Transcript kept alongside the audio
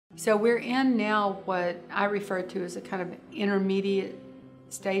So we're in now what I refer to as a kind of intermediate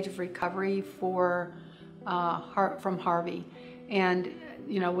stage of recovery for from Harvey. And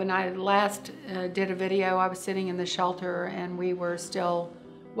you know, when I last did a video, I was sitting in the shelter and we were still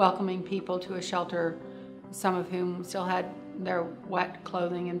welcoming people to a shelter, some of whom still had their wet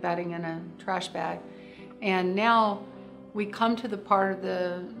clothing and bedding in a trash bag. And now we come to the part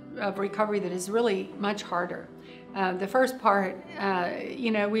of recovery that is really much harder. The first part,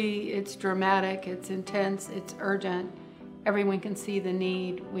 you know, it's dramatic, it's intense, it's urgent. Everyone can see the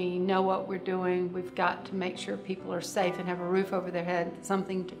need. We know what we're doing. We've got to make sure people are safe and have a roof over their head,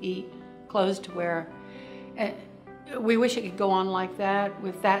 something to eat, clothes to wear. We wish it could go on like that,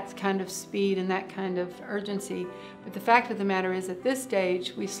 with that kind of speed and that kind of urgency. But the fact of the matter is, at this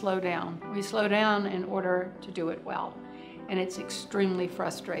stage, we slow down. We slow down in order to do it well. And it's extremely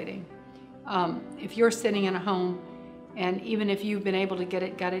frustrating. If you're sitting in a home, and even if you've been able to get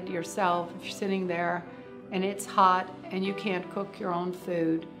it gutted yourself, if you're sitting there and it's hot and you can't cook your own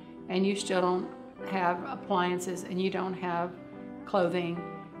food and you still don't have appliances and you don't have clothing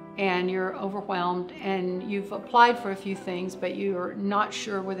and you're overwhelmed and you've applied for a few things but you're not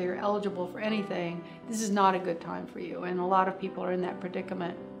sure whether you're eligible for anything, this is not a good time for you, and a lot of people are in that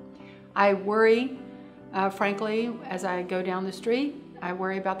predicament. I worry, frankly, as I go down the street. I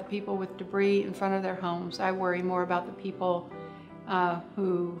worry about the people with debris in front of their homes. I worry more about the people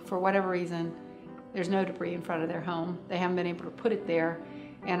who, for whatever reason, there's no debris in front of their home. They haven't been able to put it there.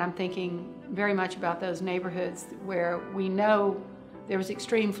 And I'm thinking very much about those neighborhoods where we know there was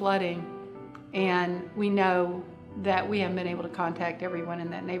extreme flooding and we know that we haven't been able to contact everyone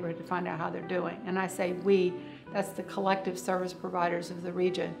in that neighborhood to find out how they're doing. And I say we, that's the collective service providers of the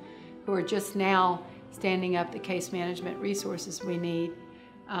region who are just now standing up the case management resources we need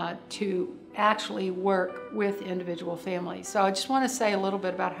to actually work with individual families. So I just want to say a little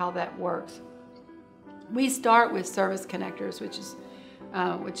bit about how that works. We start with service connectors, which is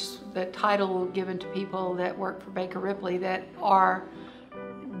the title given to people that work for Baker Ripley, that are,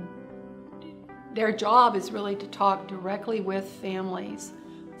 their job is really to talk directly with families,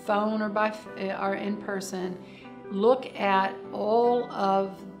 phone or in person, look at all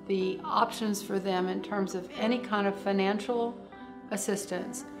of the options for them in terms of any kind of financial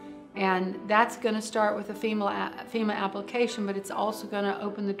assistance. And that's going to start with a FEMA application, but it's also going to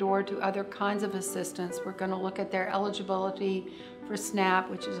open the door to other kinds of assistance. We're going to look at their eligibility for SNAP,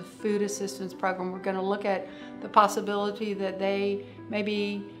 which is a food assistance program. We're going to look at the possibility that they may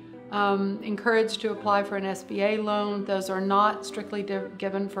be encouraged to apply for an SBA loan. Those are not strictly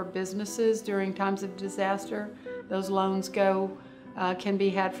given for businesses during times of disaster. Those loans can be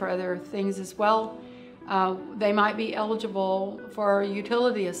had for other things as well. They might be eligible for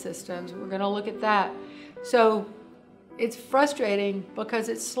utility assistance. We're going to look at that. So it's frustrating because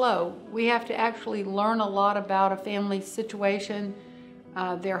it's slow. We have to actually learn a lot about a family's situation,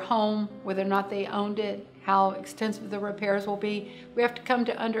 their home, whether or not they owned it, how extensive the repairs will be. We have to come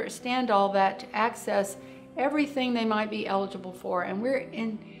to understand all that to access everything they might be eligible for. And we're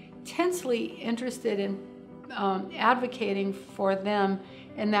intensely interested in advocating for them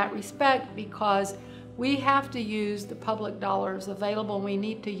in that respect, because we have to use the public dollars available. We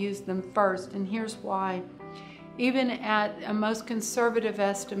need to use them first, and here's why. Even at a most conservative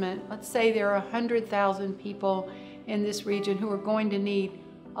estimate, let's say there are 100,000 people in this region who are going to need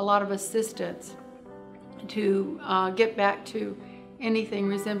a lot of assistance to get back to anything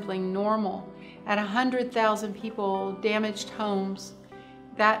resembling normal. At 100,000 people, damaged homes,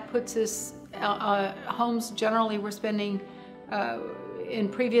 that puts us, homes generally we're spending in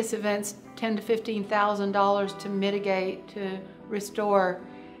previous events $10,000 to $15,000 to mitigate, to restore.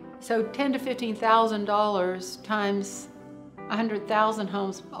 So $10,000 to $15,000 times 100,000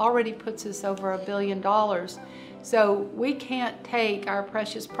 homes already puts us over $1 billion. So we can't take our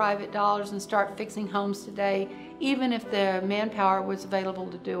precious private dollars and start fixing homes today, even if the manpower was available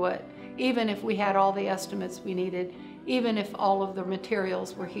to do it, even if we had all the estimates we needed, even if all of the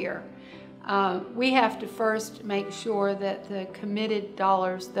materials were here. We have to first make sure that the committed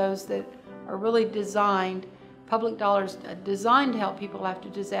dollars, those that are really designed, public dollars designed to help people after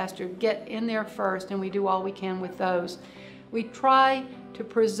disaster, get in there first, and we do all we can with those. We try to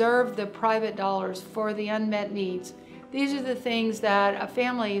preserve the private dollars for the unmet needs. These are the things that a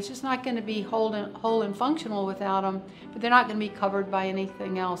family is just not going to be whole and functional without them, but they're not going to be covered by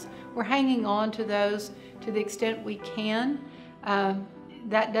anything else. We're hanging on to those to the extent we can.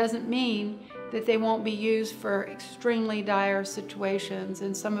 That doesn't mean that they won't be used for extremely dire situations,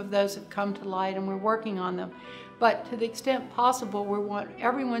 and some of those have come to light and we're working on them. But to the extent possible, we want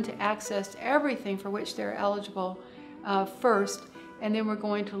everyone to access everything for which they're eligible first, and then we're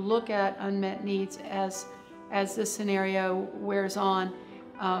going to look at unmet needs as this scenario wears on.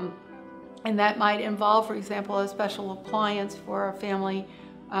 And that might involve, for example, a special appliance for a family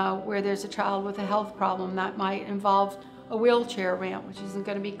where there's a child with a health problem. That might involve a wheelchair ramp, which isn't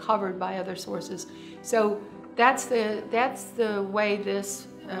going to be covered by other sources. So that's the way this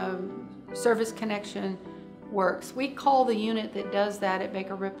service connection works. We call the unit that does that at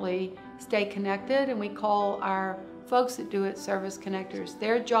Baker Ripley Stay Connected, and we call our folks that do it service connectors.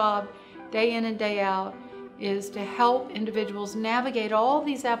 Their job, day in and day out, is to help individuals navigate all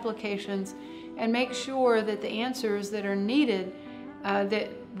these applications and make sure that the answers that are needed, that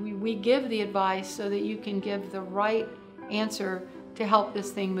we give the advice so that you can give the right answer to help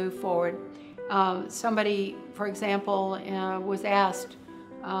this thing move forward. Somebody, for example, was asked,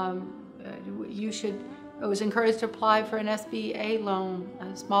 was encouraged to apply for an SBA loan,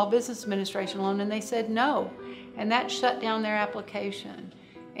 a Small Business Administration loan, and they said no. And that shut down their application.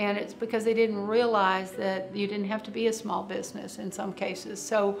 And it's because they didn't realize that you didn't have to be a small business in some cases.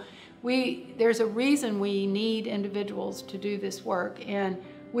 So there's a reason we need individuals to do this work. And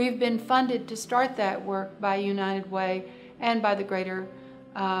we've been funded to start that work by United Way and by the Greater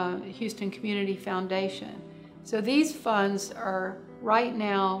Houston Community Foundation. So these funds are right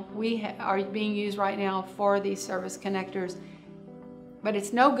now, are being used right now for these service connectors. But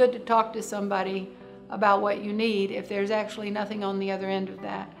it's no good to talk to somebody about what you need if there's actually nothing on the other end of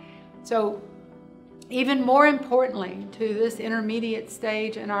that. So even more importantly to this intermediate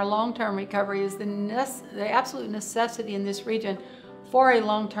stage in our long-term recovery is the absolute necessity in this region for a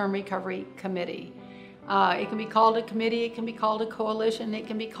long-term recovery committee. It can be called a committee, it can be called a coalition, it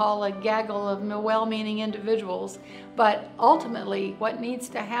can be called a gaggle of well-meaning individuals, but ultimately what needs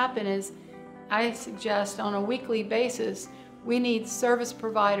to happen is, I suggest on a weekly basis, we need service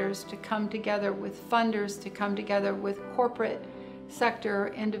providers to come together with funders, to come together with corporate sector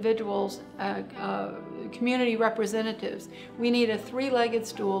individuals, community representatives. We need a three-legged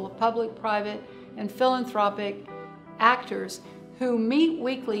stool of public, private, and philanthropic actors who meet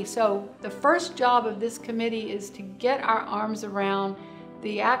weekly. So the first job of this committee is to get our arms around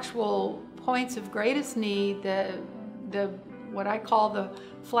the actual points of greatest need, what I call the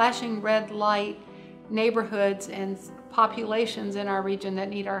flashing red light neighborhoods and populations in our region that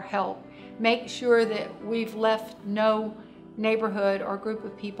need our help. Make sure that we've left no neighborhood or group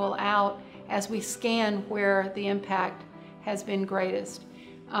of people out as we scan where the impact has been greatest.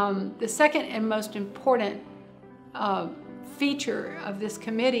 The second and most important feature of this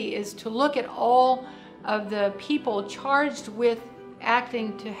committee is to look at all of the people charged with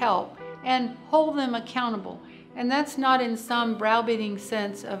acting to help and hold them accountable. And that's not in some browbeating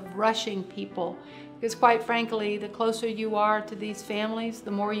sense of rushing people, because quite frankly, the closer you are to these families,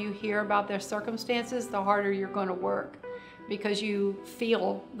 the more you hear about their circumstances, the harder you're going to work, because you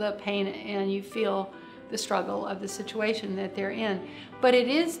feel the pain and you feel the struggle of the situation that they're in. But it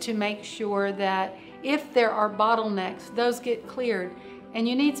is to make sure that if there are bottlenecks, those get cleared. And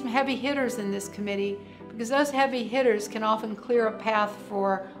you need some heavy hitters in this committee, because those heavy hitters can often clear a path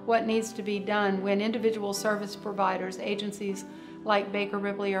for what needs to be done when individual service providers, agencies like Baker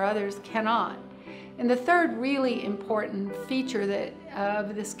Ripley or others cannot. And the third really important feature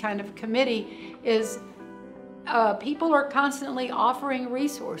of this kind of committee is people are constantly offering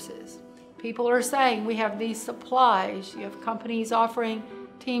resources. People are saying, we have these supplies. You have companies offering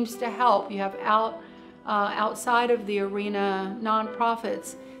teams to help. You have outside of the arena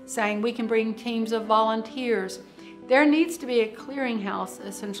nonprofits saying we can bring teams of volunteers. There needs to be a clearinghouse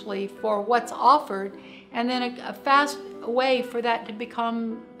essentially for what's offered, and then a fast way for that to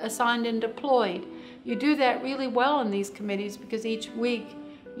become assigned and deployed. You do that really well in these committees because each week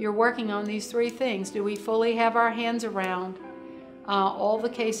you're working on these three things. Do we fully have our hands around all the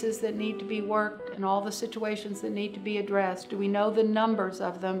cases that need to be worked and all the situations that need to be addressed? Do we know the numbers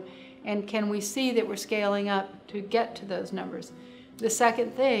of them? And can we see that we're scaling up to get to those numbers? The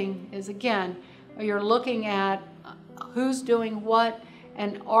second thing is, again, you're looking at who's doing what,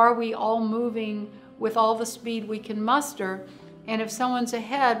 and are we all moving with all the speed we can muster? And if someone's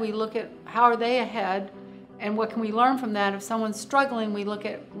ahead, we look at how are they ahead and what can we learn from that. If someone's struggling, we look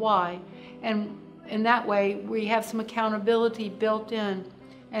at why. And in that way, we have some accountability built in.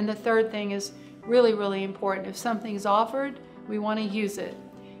 And the third thing is really, really important. If something's offered, we want to use it.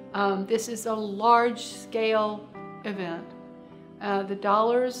 This is a large-scale event. The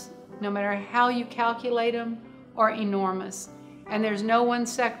dollars, no matter how you calculate them, are enormous. And there's no one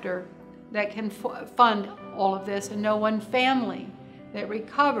sector that can fund all of this, and no one family that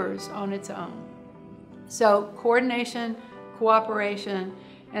recovers on its own. So coordination, cooperation,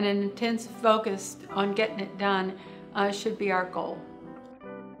 and an intense focus on getting it done should be our goal.